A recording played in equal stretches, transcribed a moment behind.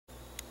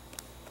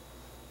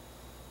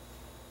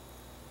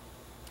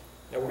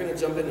Now we're going to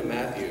jump into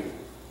Matthew.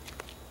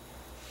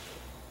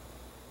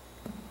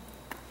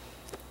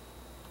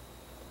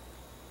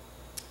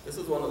 This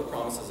is one of the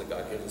promises that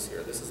God gives us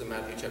here. This is in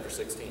Matthew chapter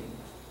 16,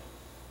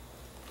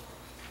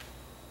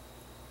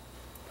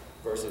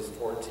 verses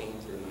 14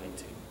 through 19.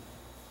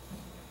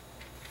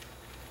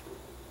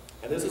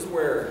 And this is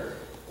where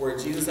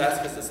Jesus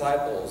asked his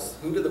disciples,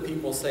 who do the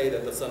people say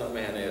that the Son of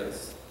Man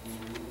is?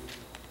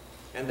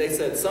 And they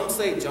said, some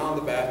say John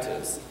the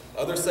Baptist,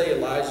 others say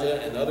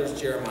Elijah, and others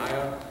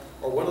Jeremiah,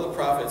 or one of the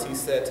prophets. He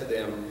said to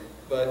them,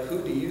 but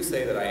who do you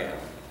say that I am?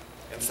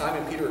 And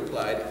Simon Peter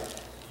replied,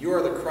 you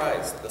are the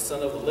Christ, the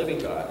Son of the living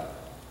God.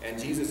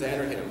 And Jesus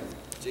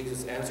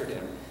answered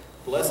him,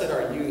 blessed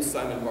are you,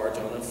 Simon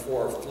Bar-Jonah,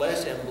 for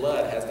flesh and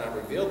blood has not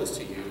revealed this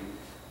to you,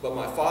 but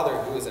my Father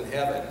who is in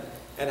heaven.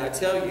 And I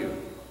tell you,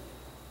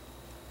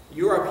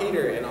 you are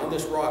Peter, and on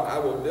this rock I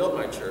will build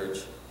my church,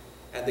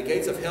 and the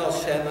gates of hell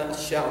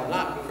shall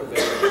not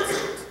prevail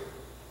against it.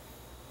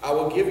 I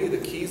will give you the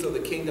keys of the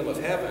kingdom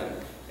of heaven,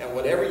 and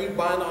whatever you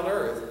bind on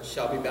earth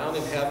shall be bound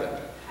in heaven,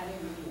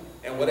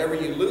 and whatever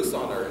you loose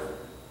on earth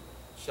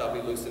shall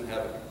be loosed in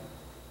heaven.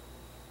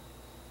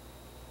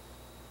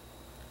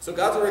 So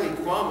God's already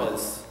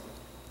promised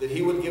that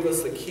he would give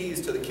us the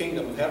keys to the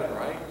kingdom of heaven,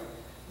 right?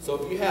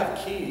 So if you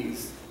have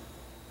keys,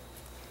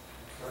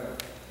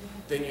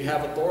 then you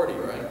have authority,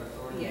 right?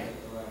 Yeah.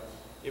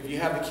 If you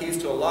have the keys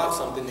to unlock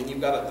something, then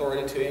you've got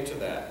authority to enter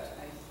that.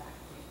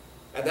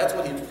 And that's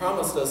what he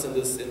promised us in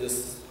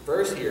this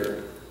verse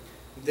here,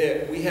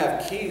 that we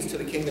have keys to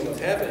the kingdom of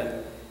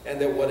heaven,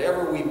 and that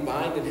whatever we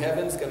bind in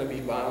heaven is going to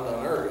be bound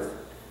on earth,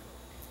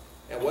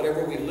 and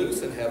whatever we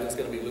loose in heaven is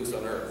going to be loose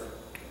on earth.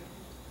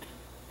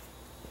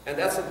 And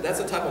that's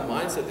the type of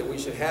mindset that we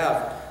should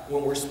have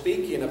when we're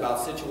speaking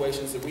about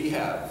situations that we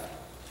have.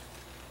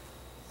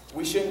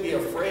 We shouldn't be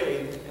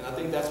afraid, and I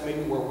think that's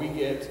maybe where we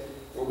get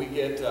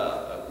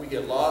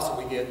lost,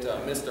 or we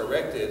get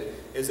misdirected,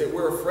 is that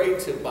we're afraid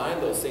to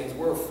bind those things.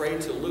 We're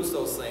afraid to loose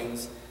those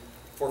things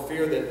for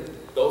fear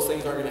that those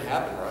things aren't going to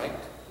happen, right?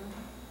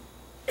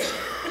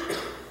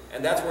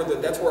 And that's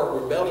where our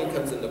rebellion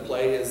comes into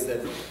play, is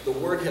that the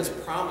Word has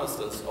promised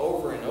us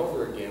over and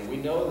over again. We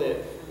know that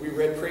we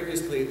read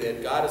previously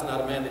that God is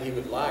not a man that he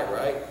would lie,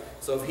 right?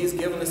 So if he's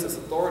given us this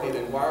authority,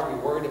 then why are we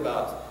worried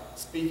about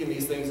speaking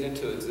these things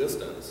into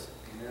existence?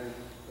 Amen.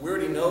 We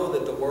already know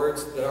that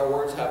our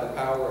words have the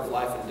power of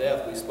life and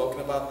death. We've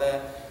spoken about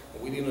that.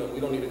 We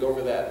don't need to go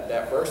over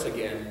that verse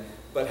again.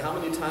 But how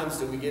many times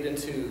do we get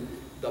into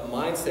the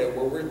mindset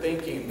where we're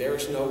thinking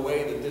there's no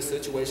way that this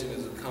situation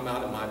is going to come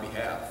out in my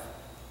behalf?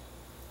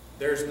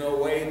 There's no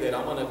way that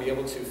I'm going to be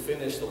able to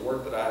finish the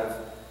work that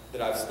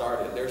I've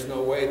started. There's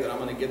no way that I'm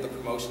going to get the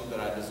promotion that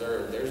I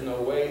deserve. There's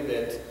no way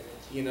that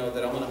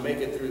that I'm going to make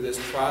it through this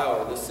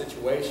trial or this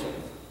situation.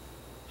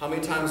 How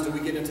many times do we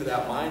get into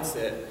that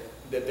mindset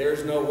that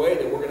there's no way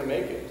that we're going to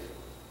make it?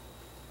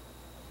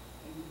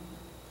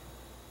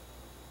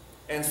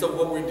 And so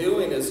what we're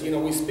doing is,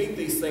 we speak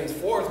these things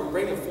forth, we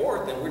bring them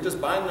forth, and we're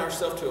just binding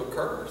ourselves to a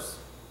curse.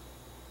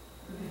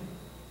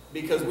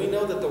 Because we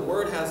know that the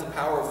Word has the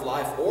power of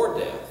life or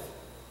death.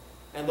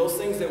 And those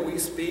things that we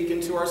speak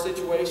into our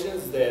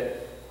situations, that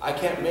I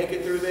can't make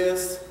it through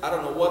this, I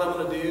don't know what I'm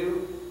going to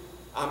do,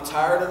 I'm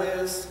tired of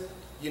this,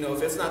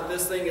 if it's not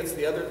this thing, it's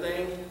the other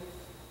thing.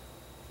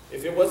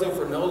 If it wasn't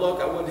for no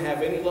luck, I wouldn't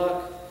have any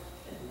luck.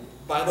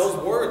 By those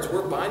words,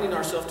 we're binding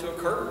ourselves to a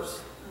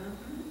curse.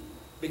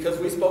 Because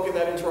we've spoken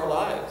that into our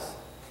lives.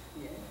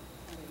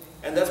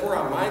 And that's where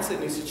our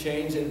mindset needs to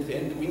change,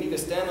 and we need to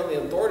stand on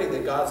the authority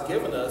that God's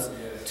given us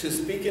to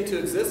speak into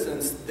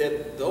existence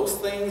that those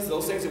things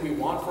that we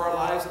want for our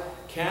lives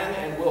can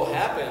and will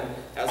happen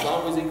as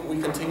long as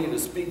we continue to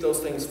speak those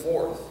things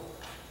forth.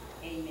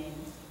 Amen.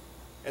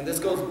 And this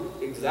goes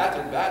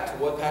exactly back to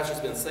what Pastor's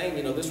been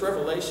saying. this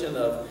revelation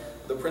of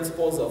the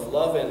principles of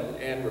love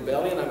and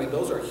rebellion,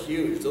 those are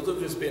huge. Those have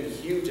just been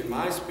huge in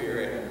my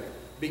spirit,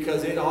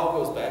 because it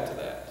all goes back to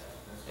that.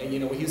 And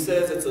he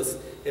says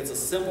it's a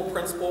simple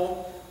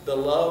principle, the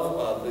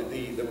love,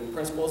 the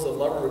principles of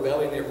love and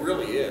rebellion. It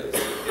really is.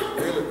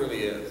 It really,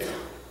 really is.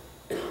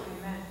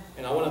 Amen.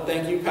 And I want to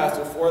thank you,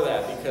 Pastor, for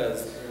that,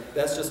 because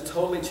that's just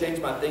totally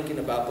changed my thinking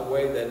about the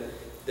way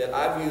that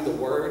I view the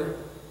Word,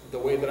 the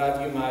way that I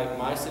view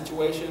my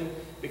situation.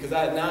 Because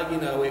now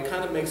it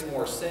kind of makes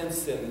more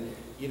sense. And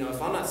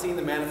if I'm not seeing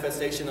the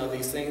manifestation of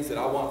these things that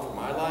I want for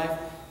my life,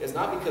 it's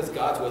not because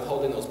God's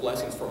withholding those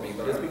blessings from me,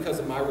 but it's because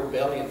of my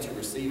rebellion to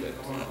receive it.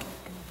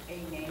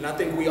 Amen. And I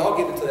think we all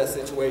get into that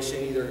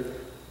situation, either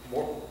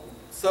more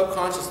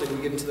subconsciously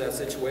we get into that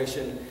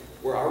situation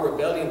where our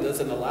rebellion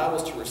doesn't allow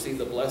us to receive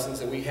the blessings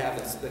that He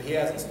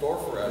has in store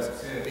for us,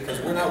 because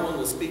we're not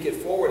willing to speak it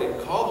forward and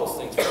call those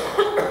things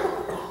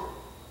forward.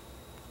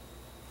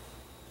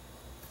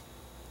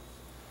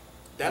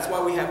 That's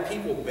why we have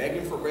people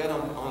begging for bread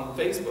on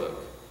Facebook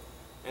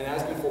and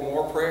asking for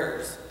more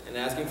prayers and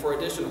asking for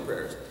additional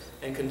prayers,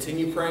 and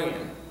continue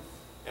praying.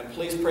 And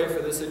please pray for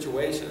this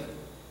situation.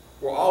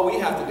 Where all we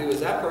have to do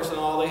is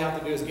all they have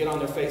to do is get on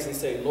their face and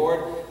say,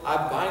 Lord,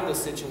 I bind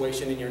this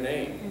situation in your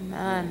name.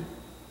 Amen.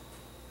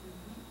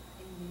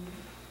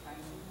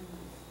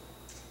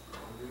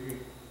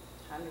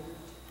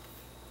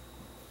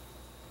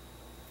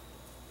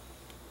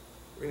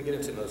 We're going to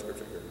get into another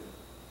scripture here.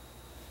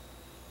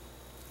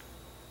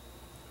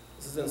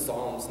 This is in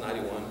Psalms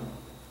 91.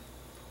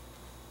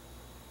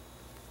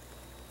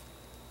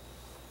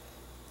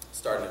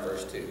 Starting at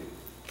verse 2.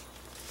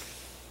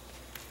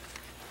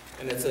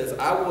 And it says,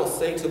 I will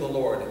say to the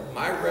Lord,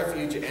 my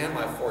refuge and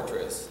my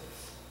fortress,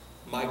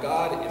 my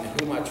God in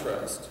whom I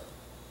trust.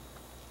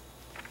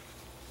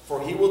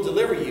 For he will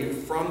deliver you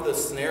from the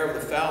snare of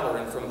the fowler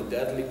and from the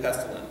deadly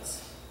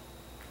pestilence.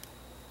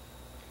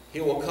 He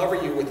will cover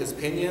you with his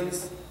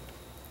pinions,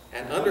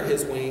 and under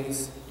his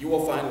wings you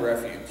will find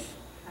refuge.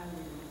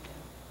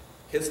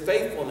 His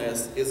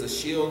faithfulness is a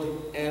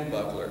shield and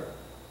buckler.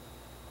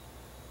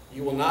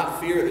 You will not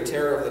fear the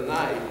terror of the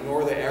night,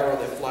 nor the arrow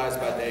that flies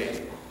by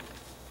day,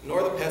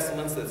 nor the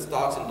pestilence that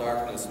stalks in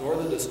darkness, nor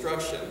the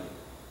destruction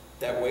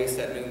that wastes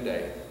at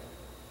noonday.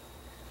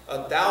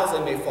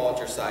 1,000 may fall at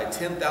your side,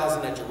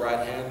 10,000 at your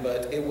right hand,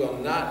 but it will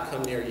not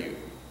come near you.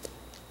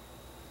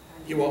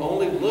 You will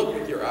only look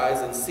with your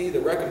eyes and see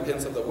the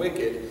recompense of the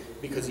wicked,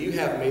 because you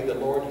have made the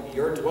Lord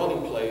your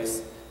dwelling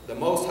place, the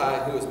Most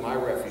High, who is my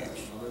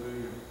refuge.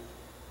 Hallelujah.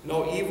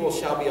 No evil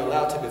shall be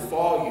allowed to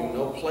befall you,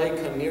 no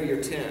plague come near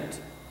your tent.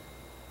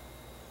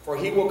 For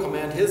he will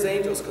command his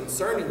angels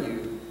concerning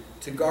you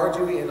to guard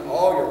you in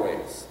all your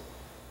ways.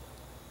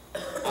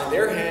 On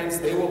their hands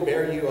they will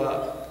bear you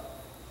up,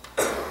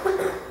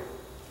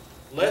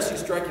 lest you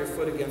strike your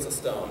foot against a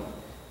stone.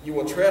 You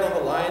will tread on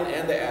the lion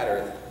and the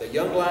adder, the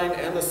young lion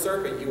and the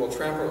serpent you will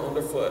trample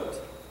underfoot.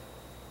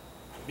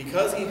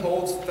 Because he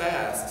holds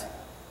fast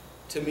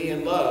to me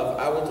in love,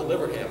 I will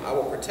deliver him. I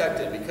will protect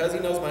him. Because he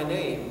knows my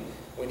name,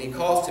 when he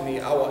calls to me,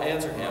 I will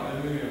answer him.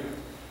 Hallelujah.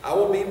 I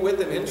will be with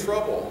him in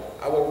trouble.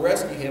 I will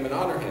rescue him and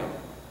honor him.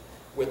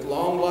 With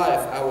long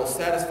life I will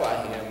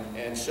satisfy him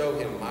and show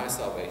him my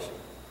salvation.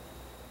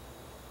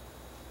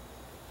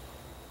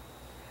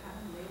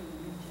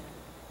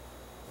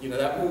 You know,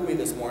 that moved me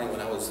this morning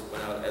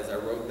as I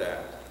wrote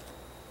that.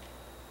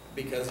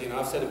 Because, you know,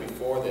 I've said it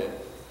before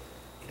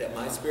that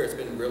my spirit's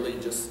been really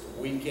just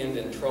weakened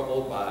and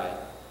troubled by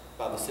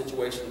the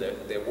situation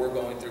that we're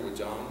going through with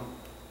John.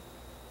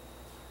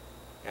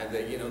 And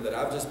that, you know, that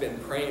I've just been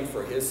praying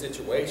for his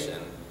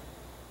situation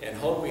and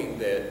hoping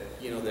that,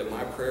 you know, that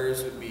my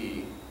prayers would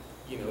be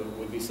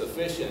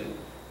sufficient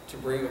to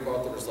bring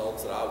about the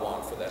results that I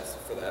want for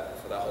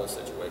that whole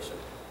situation.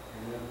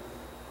 Yeah.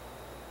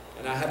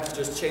 And I have to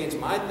just change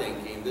my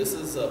thinking. This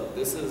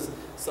is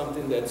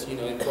something that's, you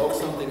know, invoked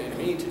something in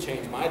me to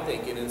change my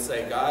thinking and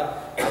say, God,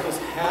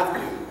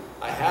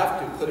 I have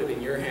to put it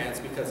in your hands,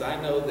 because I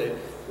know that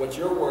what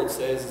your word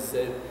says is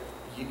that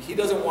he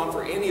doesn't want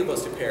for any of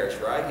us to perish,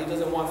 right? He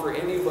doesn't want for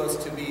any of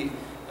us to be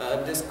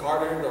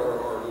discarded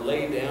or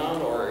laid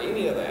down or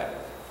any of that.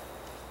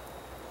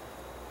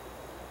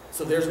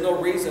 So there's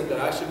no reason that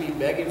I should be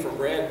begging for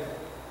bread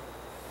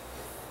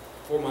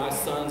for on my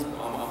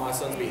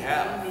son's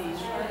behalf.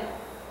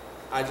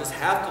 I just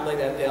have to lay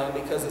that down,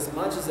 because as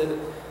much as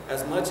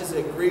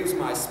it grieves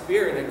my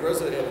spirit,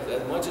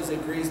 as much as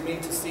it grieves me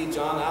to see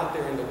John out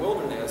there in the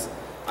wilderness,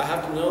 I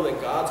have to know that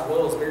God's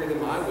will is bigger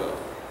than my will,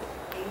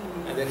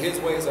 and that his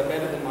ways are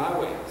better than my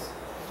ways.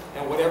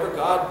 And whatever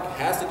God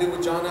has to do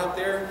with John out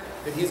there,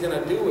 that he's going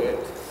to do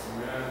it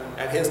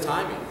at his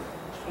timing.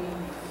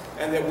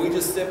 And that we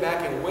just sit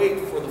back and wait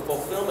for the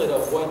fulfillment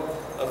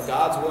of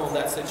God's will in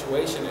that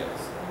situation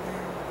is.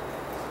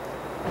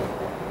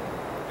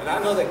 And I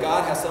know that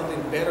God has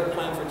something better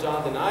planned for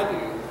John than I do.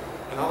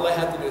 And all I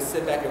have to do is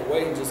sit back and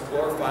wait and just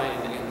glorify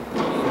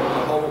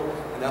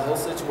and that whole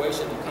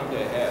situation to come to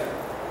a head.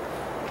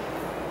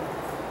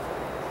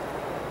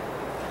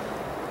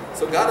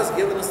 So God has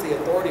given us the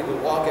authority to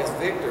walk as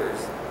victors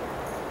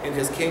in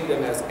his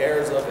kingdom, as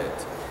heirs of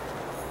it.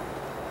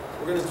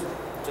 We're going to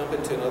jump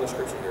into another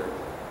scripture here.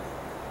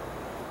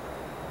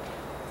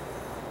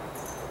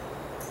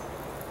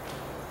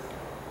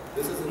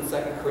 This is in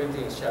 2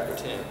 Corinthians chapter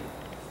 10.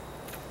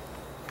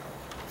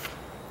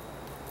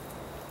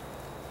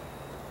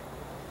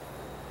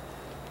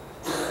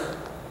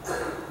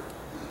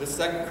 This is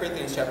 2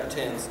 Corinthians chapter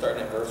 10,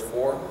 starting at verse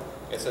 4.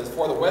 It says,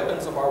 For the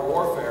weapons of our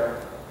warfare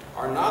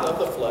are not of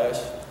the flesh,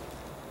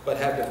 but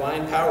have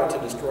divine power to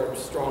destroy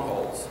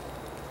strongholds.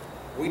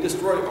 We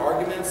destroy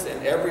arguments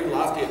and every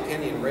lofty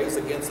opinion raised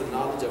against the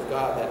knowledge of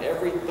God, that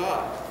every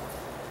thought,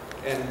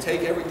 and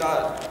take every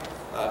thought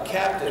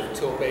captive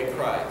to obey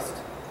Christ.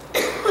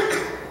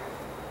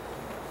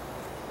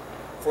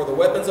 For the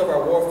weapons of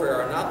our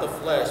warfare are not the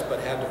flesh, but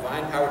have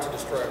divine power to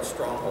destroy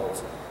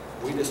strongholds.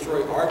 We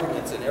destroy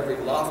arguments and every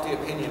lofty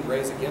opinion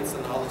raised against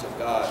the knowledge of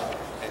God,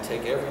 and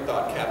take every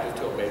thought captive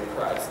to obey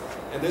Christ.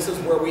 And this is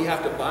where we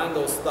have to bind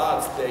those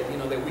thoughts that, you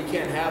know, that we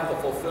can't have the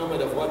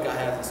fulfillment of what God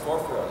has in store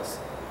for us.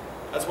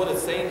 That's what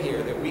it's saying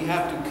here, that we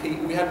have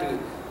to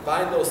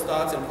bind those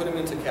thoughts and put them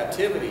into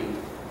captivity,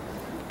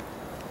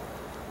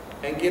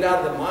 and get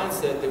out of the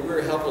mindset that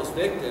we're helpless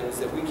victims,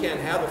 that we can't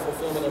have the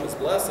fulfillment of his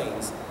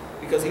blessings,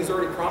 because he's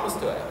already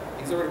promised that.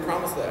 He's already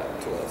promised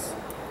that to us.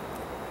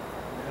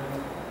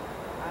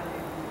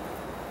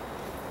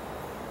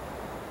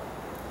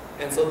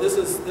 And so this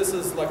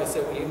is like I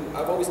said,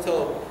 I've always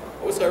tell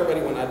always tell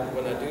everybody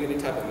when I do any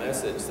type of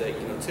message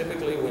that,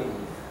 typically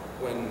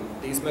when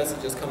these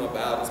messages come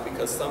about, it's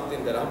because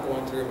something that I'm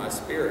going through in my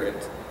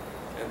spirit,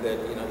 and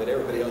that, that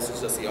everybody else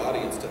is just the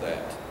audience to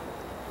that.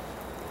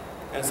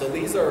 And so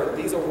these are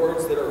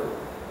words that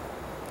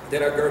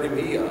are girding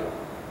me up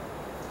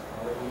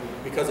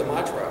because of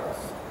my trials.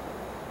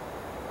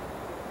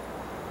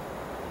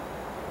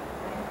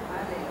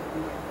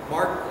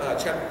 Mark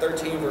chapter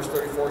 13, verse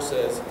 34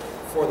 says,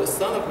 "For the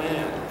Son of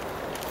Man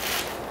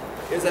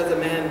is as a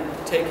man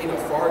taking a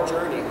far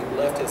journey who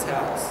left his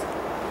house,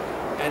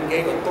 and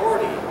gave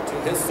authority to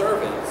his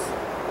servants,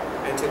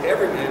 and to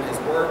every man his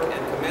work,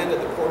 and commanded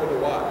the porter to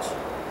watch."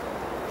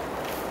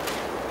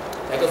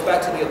 That goes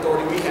back to the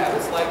authority we have.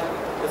 It's like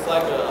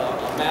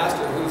a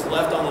master who's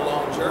left on a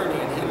long journey,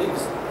 and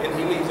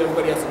he leaves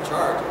everybody else in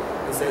charge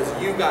and says,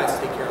 "You guys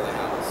take care of the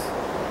house."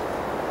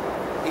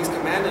 He's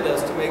commanded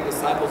us to make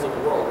disciples of the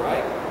world,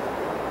 right?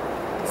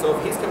 So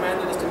if he's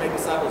commanded us to make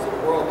disciples of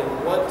the world,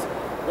 then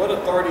what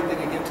authority did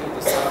he give to the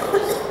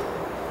disciples?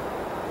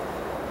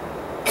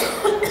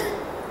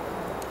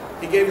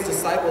 He gave his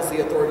disciples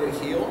the authority to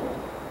heal,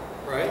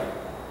 right?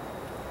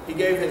 He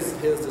gave his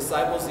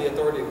disciples the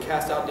authority to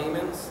cast out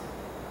demons.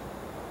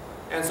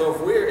 And so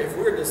if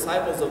we're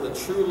disciples of the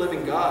true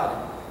living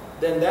God,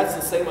 then that's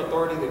the same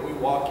authority that we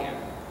walk in.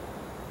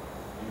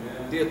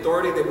 Amen. The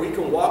authority that we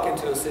can walk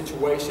into a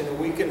situation and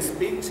we can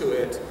speak to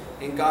it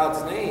in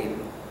God's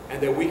name,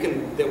 and that we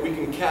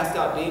can cast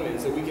out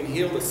demons, that we can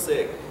heal the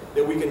sick,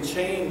 that we can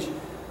change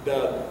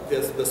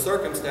the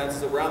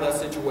circumstances around that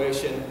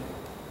situation,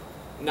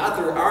 not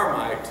through our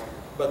might,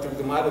 but through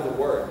the might of the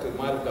Word, through the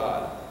might of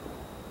God.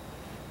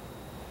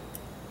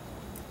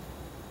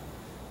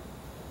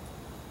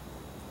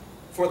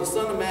 "For the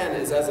Son of Man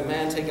is as a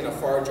man taking a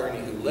far journey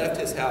who left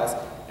his house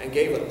and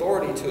gave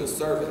authority to his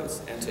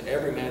servants and to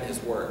every man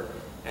his work,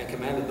 and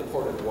commanded the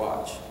porter to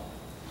watch."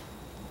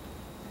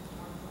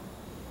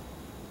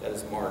 That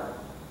is Mark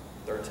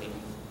 13.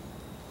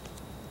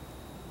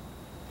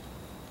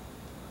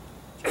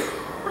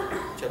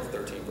 Chapter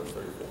 13, verse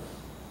 34.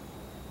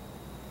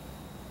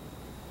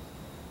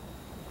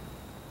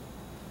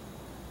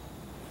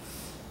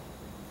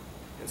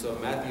 And so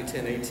in Matthew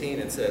 10:18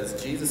 it says,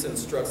 Jesus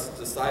instructs his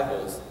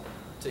disciples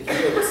to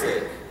heal the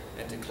sick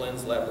and to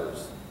cleanse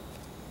lepers.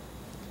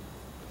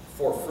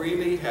 "For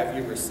freely have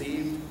you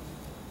received,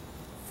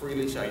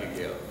 freely shall you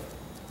give."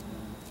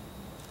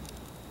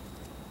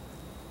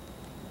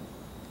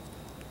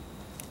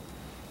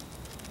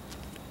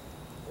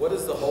 What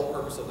is the whole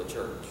purpose of the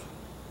church?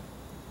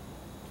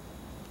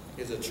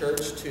 Is a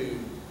church to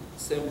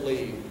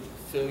simply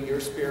fill your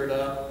spirit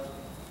up,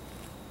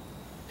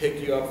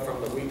 pick you up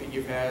from the week that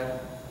you've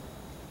had,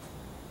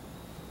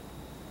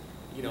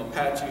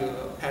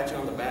 pat you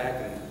on the back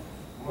and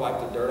wipe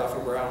the dirt off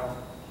your brow?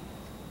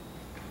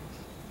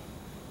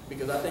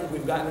 Because I think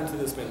we've gotten into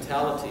this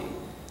mentality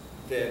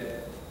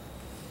that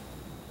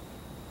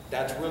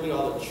that's really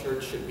all the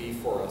church should be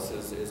for us,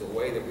 is a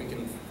way that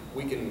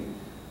we can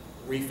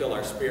refill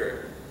our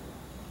spirit.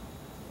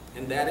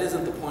 And that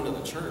isn't the point of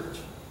the church.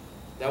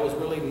 That was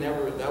really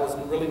never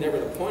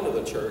the point of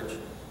the church.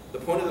 The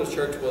point of the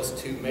church was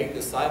to make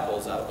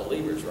disciples out of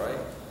believers, right?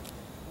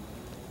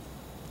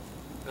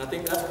 And I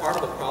think that's part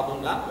of the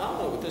problem, not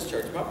only with this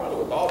church, but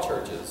probably with all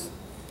churches,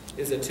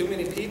 is that too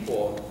many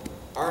people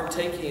aren't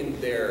taking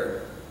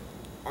their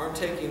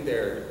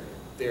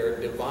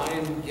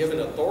divine given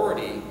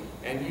authority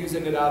and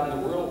using it out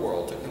in the real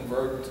world to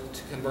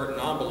convert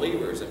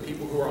non-believers and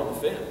people who are on the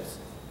fence.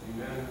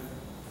 Amen.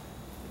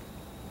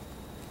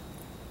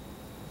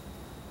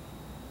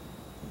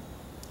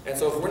 And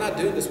so if we're not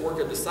doing this work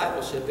of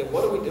discipleship, then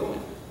what are we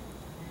doing?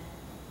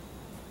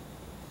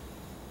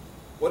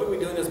 What are we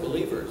doing as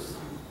believers?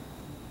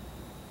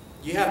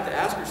 You have to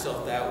ask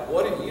yourself that.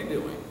 What are you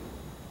doing?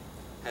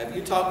 Have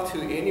you talked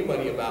to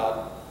anybody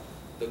about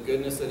the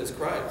goodness that is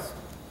Christ?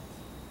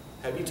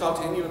 Have you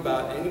talked to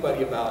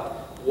anybody about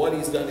what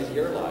he's done in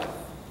your life?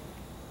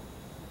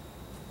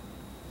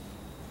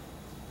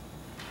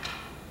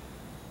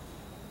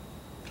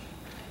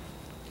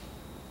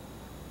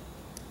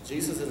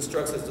 Jesus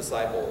instructs his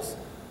disciples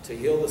to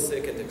heal the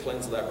sick and to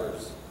cleanse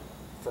lepers.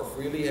 "For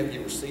freely have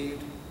you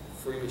received,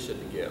 freely should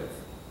you give."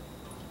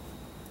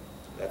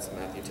 That's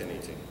Matthew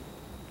 10:18.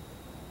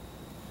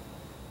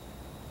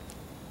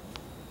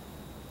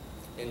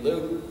 In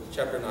Luke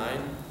chapter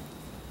 9,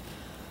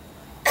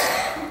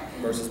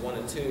 verses 1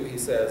 and 2, he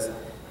says,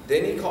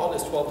 "Then he called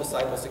his 12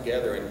 disciples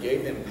together and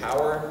gave them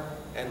power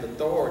and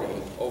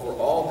authority over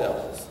all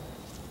devils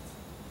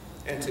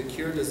and to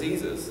cure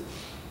diseases.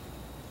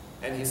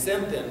 And he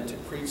sent them to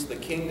preach the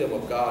kingdom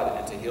of God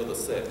and to heal the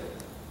sick."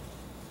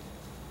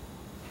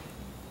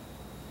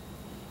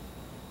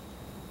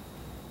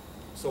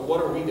 So what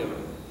are we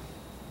doing?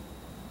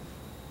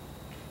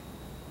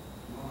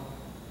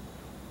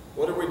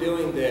 What are we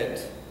doing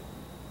that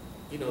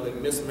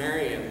Miss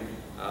Marion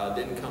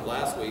didn't come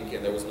last week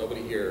and there was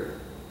nobody here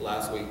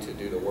last week to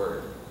do the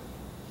word?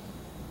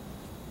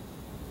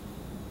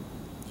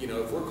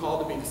 If we're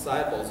called to be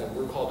disciples and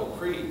we're called to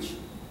preach,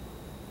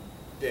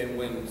 then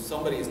when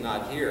somebody's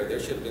not here, there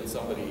should have been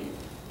somebody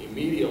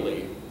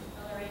immediately.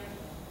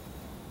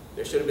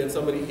 There should have been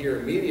somebody here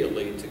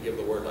immediately to give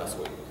the word last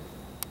week.